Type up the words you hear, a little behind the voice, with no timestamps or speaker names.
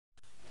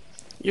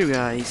You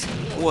guys,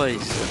 what is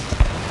up?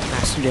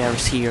 Master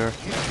Darius here,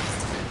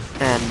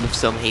 and with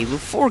some Halo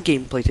 4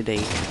 gameplay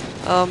today.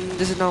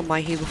 This is not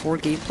my Halo 4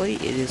 gameplay,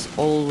 it is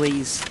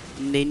always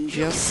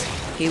Ninja's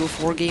Halo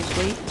 4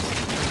 gameplay.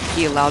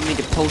 He allowed me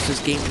to post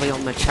this gameplay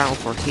on my channel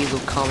for Halo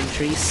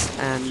commentaries,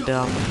 and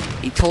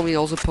he told me to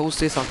also post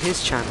this on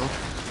his channel,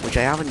 which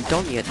I haven't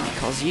done yet,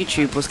 because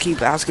YouTube was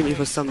keep asking me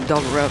for some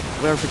dumb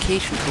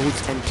verification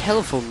codes and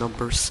telephone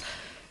numbers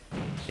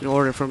in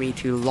order for me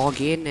to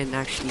log in and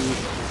actually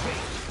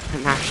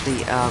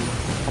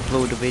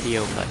upload a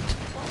video, but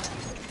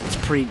it's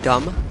pretty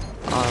dumb.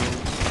 But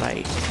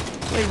I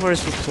wait for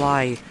his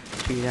reply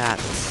to that.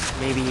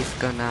 Maybe he's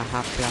gonna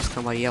have to ask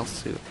somebody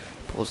else to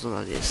post it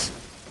on his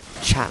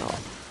channel,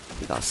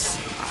 because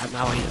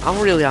I'm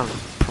really having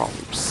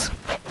problems.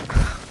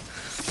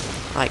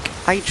 Like,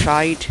 I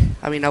tried,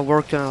 I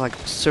worked on like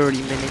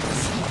 30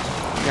 minutes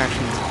to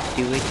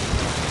actually do it.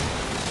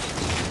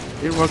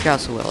 Didn't work out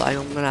so well.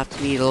 I'm gonna have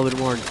to need a little bit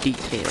more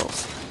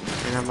details,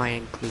 and I might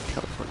include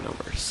telephone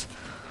numbers,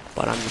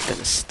 but I'm just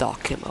gonna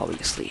stalk him,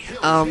 obviously,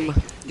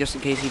 just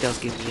in case he does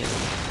give me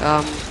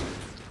it.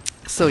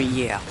 So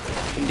yeah,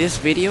 in this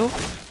video,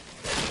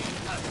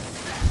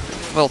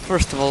 well,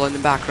 first of all, in the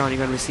background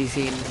you're gonna be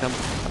seeing some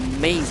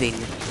amazing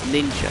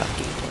ninja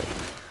gameplay.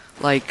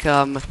 Like,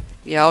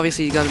 yeah,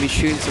 obviously he's gonna be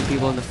shooting some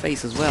people in the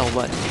face as well,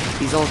 but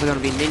he's also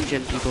gonna be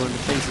ninjaing people in the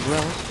face as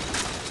well,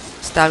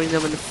 stabbing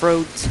them in the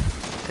throat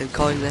and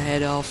cutting the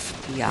head off.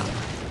 Yeah,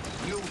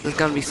 there's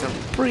gonna be some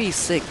pretty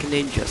sick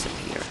ninjas in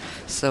here,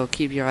 so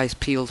keep your eyes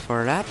peeled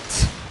for that.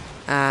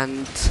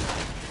 And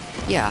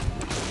yeah,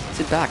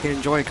 sit back and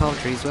enjoy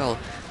commentary as well.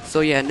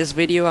 So yeah, in this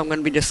video I'm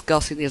gonna be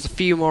discussing there's a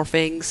few more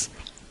things.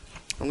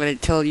 I'm gonna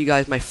tell you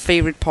guys my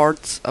favorite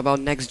parts about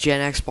next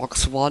gen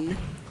Xbox One,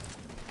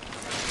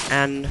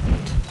 and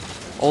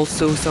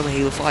also some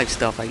Halo 5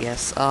 stuff, I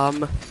guess.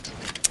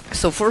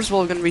 So first of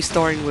all, we're gonna be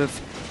starting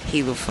with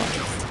Halo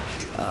 5.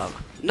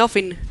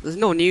 There's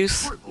no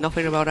news,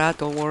 nothing about that,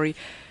 don't worry.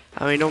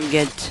 Don't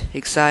get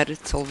excited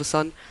all of a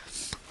sudden.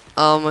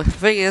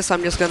 Thing is,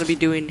 I'm just gonna be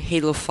doing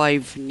Halo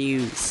 5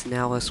 news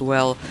now as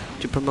well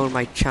to promote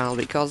my channel,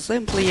 because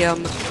simply,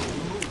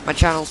 my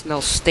channel's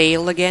now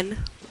stale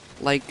again.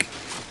 Like,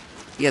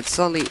 yeah, it's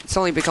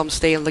suddenly become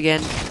stale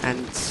again,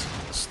 and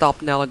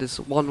stopped now at this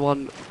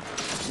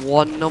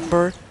 111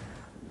 number,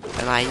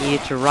 and I need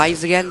it to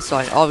rise again, so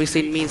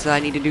obviously it means that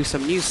I need to do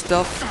some new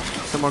stuff,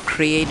 some more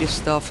creative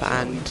stuff,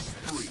 and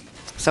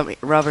some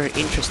rather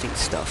interesting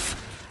stuff,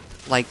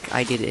 like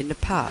I did in the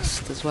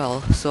past as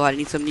well. So I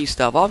need some new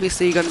stuff.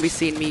 Obviously you're gonna be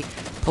seeing me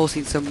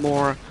posting some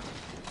more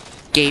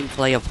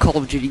gameplay of Call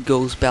of Duty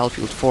Ghosts,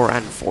 Battlefield 4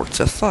 and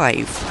Forza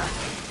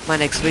 5. My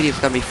next video is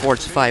gonna be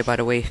Forza 5, by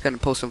the way. Gonna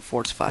post some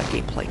Forza 5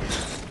 gameplay.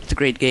 It's a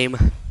great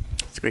game.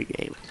 It's a great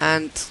game.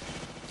 And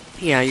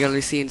yeah, you're gonna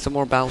be seeing some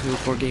more Battlefield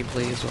 4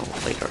 gameplay as well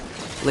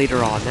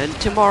later on. And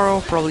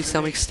tomorrow probably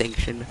some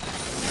Extinction,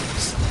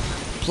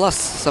 plus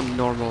some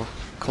normal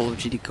Call of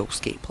Duty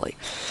Ghost gameplay.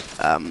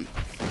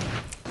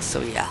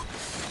 So yeah.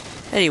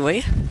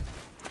 Anyway,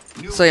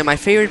 so yeah, my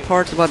favorite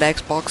parts about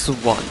Xbox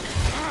One.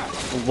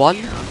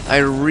 I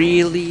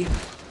really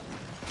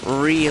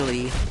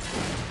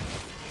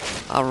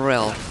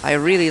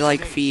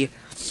like the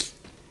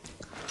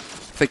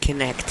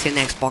Kinect in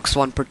Xbox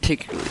One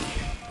particularly.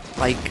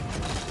 Like,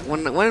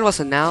 when it was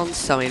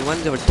announced,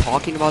 when they were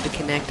talking about the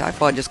Kinect, I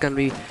thought it was just gonna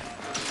be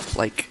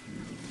like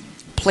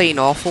plain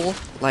awful,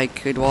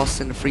 like it was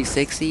in the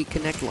 360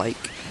 Kinect.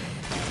 Like,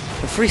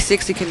 the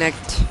 360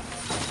 Kinect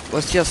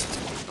was just,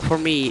 for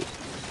me,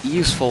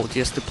 useful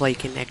just to play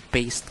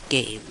Kinect-based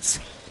games.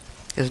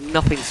 There's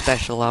nothing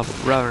special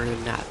rather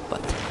than that.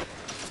 But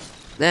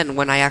then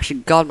when I actually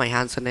got my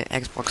hands on the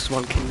Xbox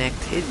One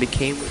Kinect, it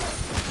became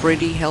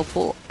pretty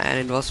helpful, and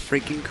it was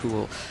freaking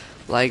cool.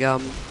 Like,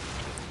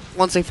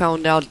 once I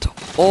found out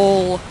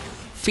all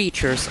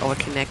features of a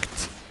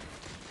Kinect,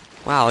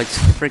 wow, it's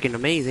freaking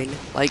amazing.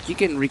 Like, you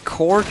can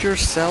record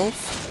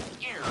yourself.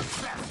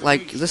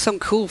 Like, there's some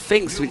cool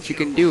things which you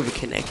can do with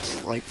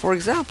Kinect. Like, for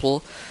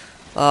example,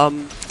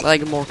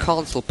 like More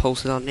Console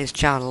posted on his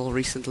channel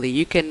recently,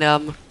 you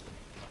can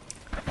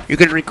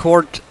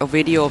record a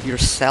video of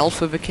yourself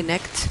with a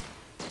Kinect,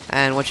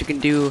 and what you can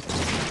do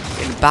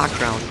in the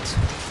background,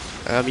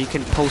 you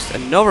can post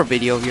another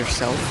video of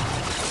yourself,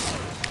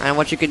 and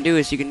what you can do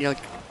is you can,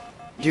 like,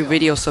 do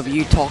videos of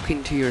you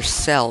talking to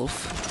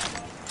yourself,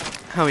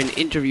 having an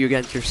interview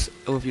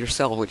with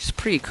yourself, which is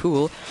pretty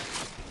cool.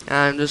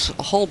 And there's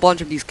a whole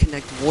bunch of these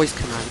Kinect voice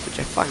commands, which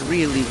I find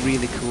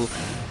really cool.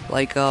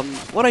 Like,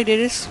 what I did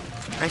is,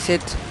 I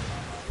said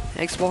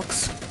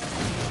Xbox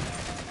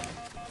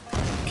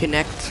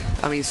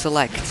Kinect,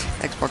 select,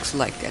 Xbox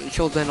Select, and it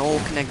shows then all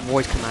Kinect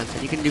voice commands,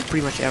 and you can do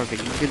pretty much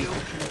everything. You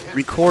can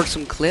record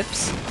some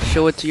clips,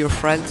 show it to your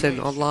friends, and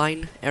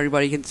online,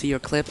 everybody can see your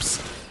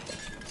clips.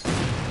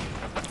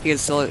 You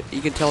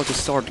can tell it to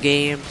start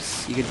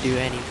games, you can do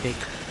anything.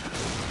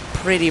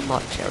 Pretty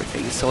much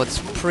everything, so it's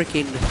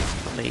freaking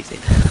amazing.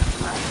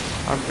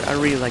 I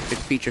really like the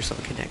features of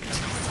Kinect.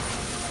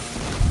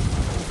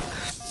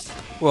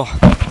 Well,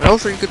 and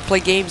also you could play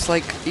games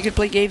with your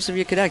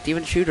Kinect,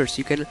 even shooters.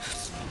 You can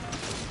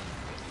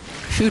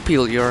shoot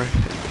people with your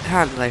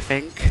hand, I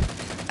think,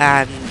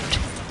 and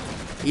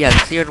yeah,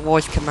 there's even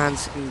voice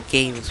commands in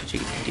games which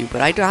you can do.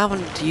 But I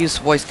haven't used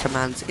voice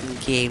commands in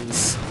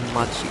games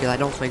much because I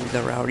don't think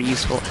they're very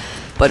useful.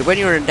 But when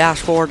you're in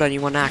dashboard and you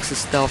want to access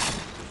stuff,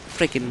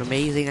 freaking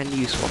amazing and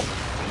useful.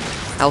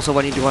 Also,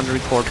 when you want to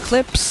record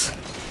clips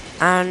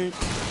and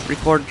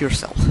record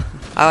yourself.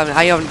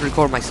 I haven't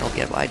recorded myself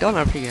yet, but I don't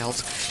have anything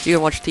else. You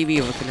can watch TV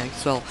with Kinect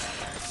as well.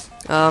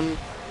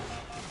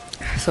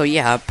 So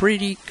yeah,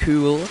 pretty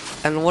cool.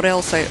 And what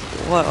else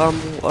what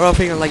other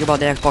thing I like about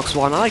the Xbox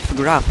One? I like the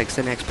graphics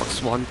in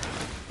Xbox One.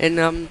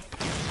 And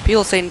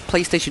people saying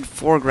PlayStation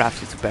 4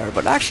 graphics are better,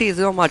 but actually it's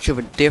not much of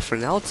a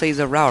difference. I would say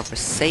they're around the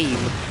same.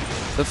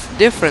 The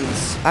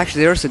difference,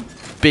 actually there's a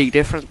big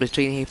difference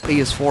between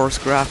PS4's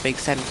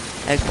graphics and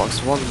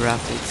Xbox One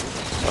graphics.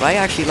 But I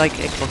actually like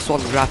Xbox One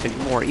graphics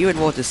more, even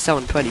though it's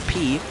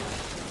 720p.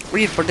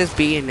 Reason for this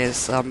being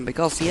is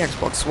because the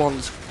Xbox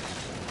One's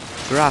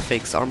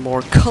graphics are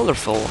more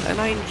colorful, and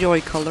I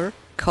enjoy color.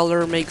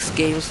 Color makes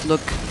games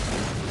look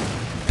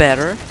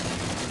better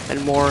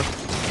and more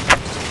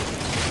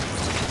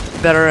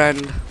better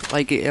and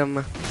like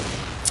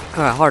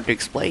hard to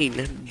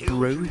explain,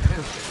 bro.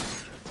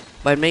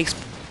 But it makes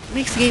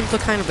the games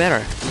look kind of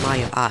better in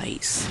my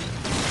eyes,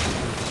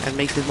 and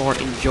makes it more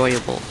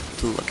enjoyable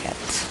to look at.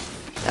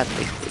 That's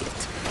basically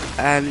it.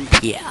 And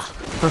yeah,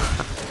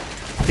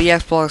 the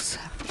Xbox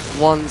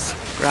One's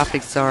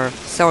graphics are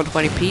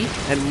 720p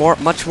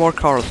and much more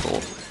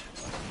colorful.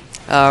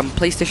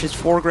 PlayStation's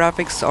 4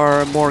 graphics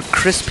are more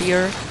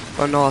crispier,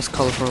 but not as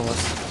colorful as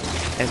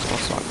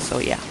Xbox One. So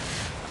yeah.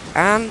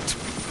 And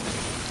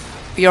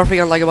the other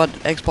thing I like about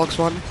Xbox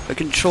One, the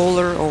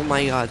controller. Oh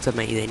my god, it's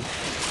amazing.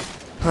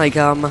 Like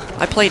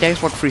I played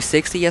Xbox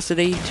 360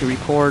 yesterday to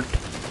record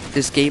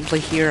this gameplay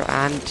here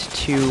and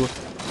to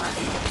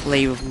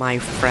play with my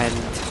friend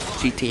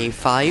GTA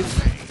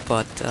 5,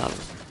 but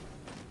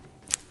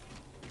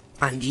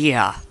and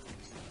yeah,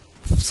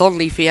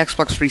 suddenly the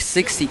Xbox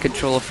 360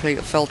 controller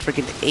felt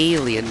freaking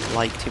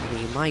alien-like to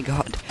me. My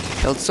god,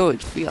 felt so.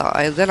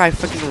 Then I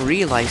freaking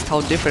realized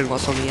how different it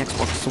was from the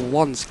Xbox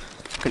One's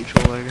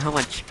controller and how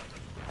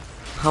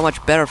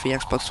much better the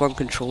Xbox One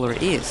controller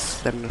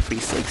is than the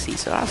 360.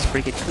 So that's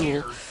freaking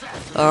cool.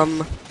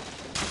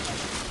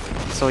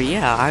 So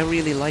yeah, I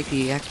really like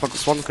the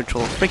Xbox One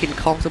controller. Freaking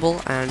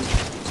comfortable and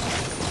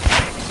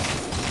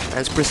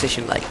it's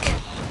precision-like.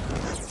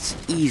 It's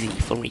easy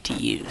for me to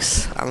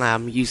use, and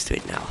I'm used to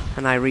it now.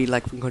 And I really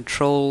like the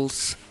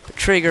controls, the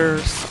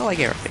triggers. I like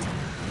everything.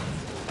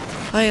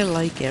 I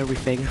like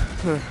everything.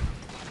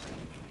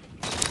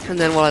 And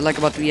then what I like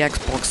about the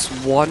Xbox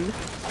One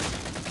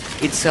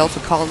itself,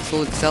 the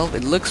console itself,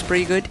 it looks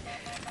pretty good,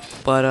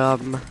 but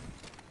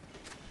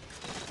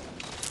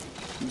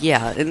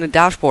yeah, in the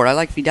dashboard, I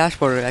like the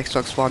dashboard of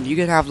Xbox One. You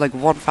can have like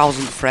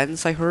 1,000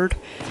 friends, I heard.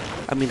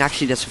 I mean,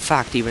 actually, that's a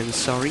fact even,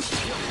 sorry.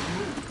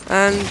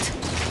 And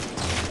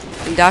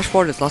in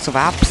dashboard, there's lots of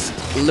apps.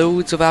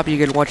 Loads of apps. You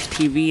can watch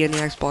TV in the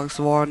Xbox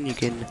One. You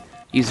can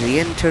use the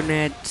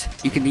internet.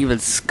 You can even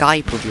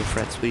Skype with your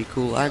friends. Pretty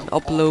cool. And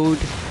upload.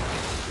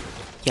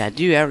 Yeah,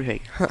 do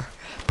everything.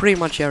 Pretty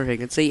much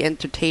everything. It's a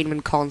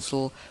entertainment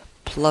console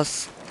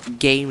plus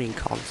gaming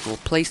console.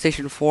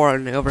 PlayStation 4,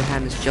 on the other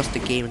hand, is just a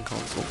gaming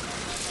console.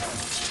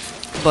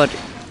 But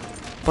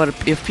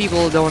if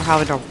people don't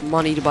have enough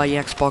money to buy the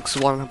Xbox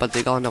One, but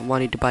they got enough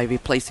money to buy the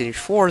PlayStation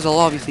 4, they'll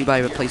obviously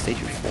buy the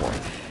PlayStation 4.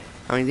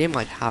 I mean, they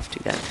might have to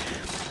then.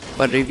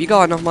 But if you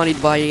got enough money to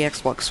buy the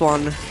Xbox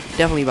One,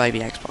 definitely buy the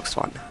Xbox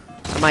One.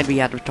 I might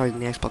be advertising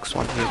the Xbox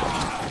One here,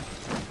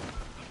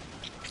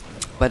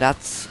 but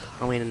that's,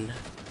 I mean,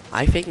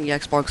 I think the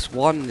Xbox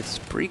One is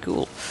pretty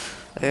cool.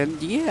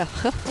 And yeah.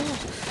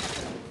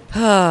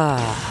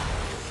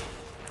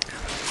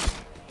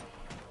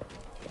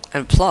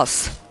 And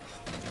plus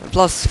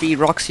the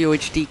Roxio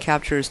HD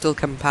capture is still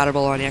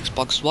compatible on the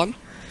Xbox One.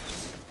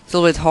 It's a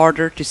little bit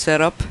harder to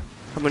set up.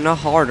 I mean, not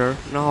harder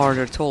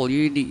at all.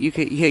 You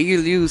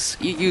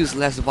use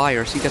less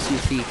wires. You just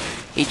use the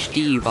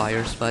HD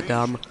wires,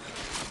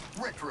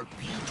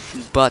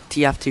 but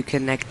you have to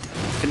connect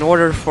in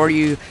order for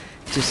you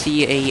to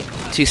see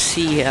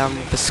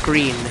the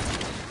screen.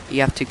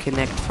 You have to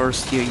connect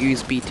first your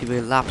USB to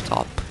the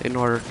laptop in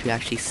order to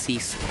actually see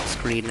the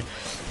screen.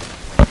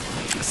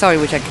 Sorry,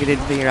 which I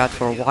didn't figure out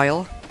for a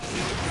while.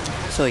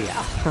 So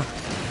yeah.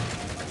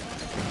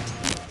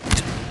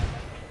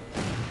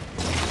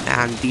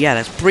 And yeah,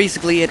 that's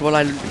basically it. What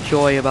I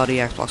enjoy about the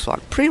Xbox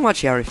One. Pretty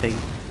much everything.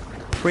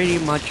 Pretty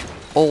much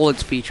all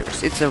its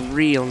features. It's a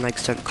real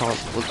next-gen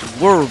console. It's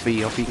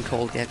worthy of being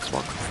called the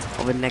Xbox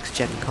of a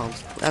next-gen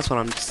console. That's what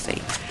I'm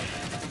saying.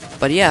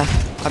 But yeah,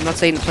 I'm not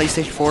saying the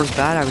PlayStation 4 is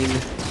bad. I mean,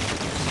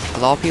 a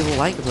lot of people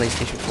like the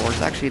PlayStation 4.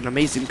 It's actually an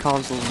amazing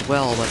console as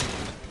well, but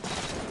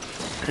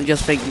I'm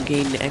just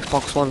thinking the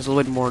Xbox One is a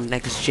little bit more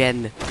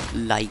next-gen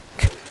like.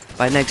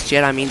 By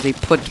next-gen, I mean they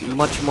put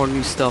much more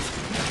new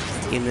stuff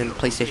in the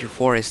PlayStation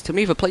 4 is, to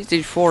me, the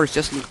PlayStation 4 is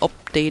just an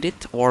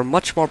updated or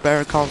much more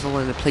better console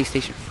than the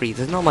PlayStation 3.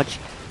 There's not much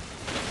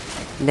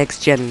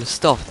next-gen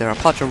stuff there,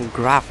 apart from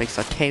graphics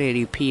at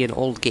 1080p in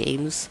old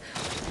games.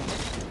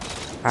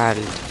 And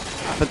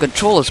the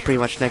controller's pretty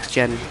much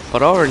next-gen,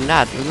 but other than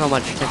that, there's not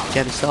much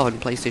next-gen stuff in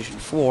PlayStation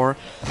 4,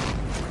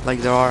 like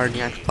there are in the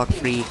Xbox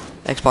 3,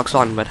 Xbox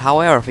One. But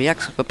however,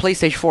 the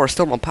PlayStation 4 is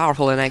still more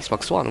powerful than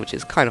Xbox One, which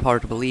is kind of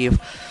hard to believe,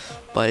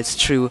 but it's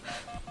true.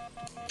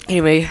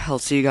 Anyway, I'll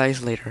see you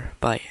guys later.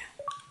 Bye.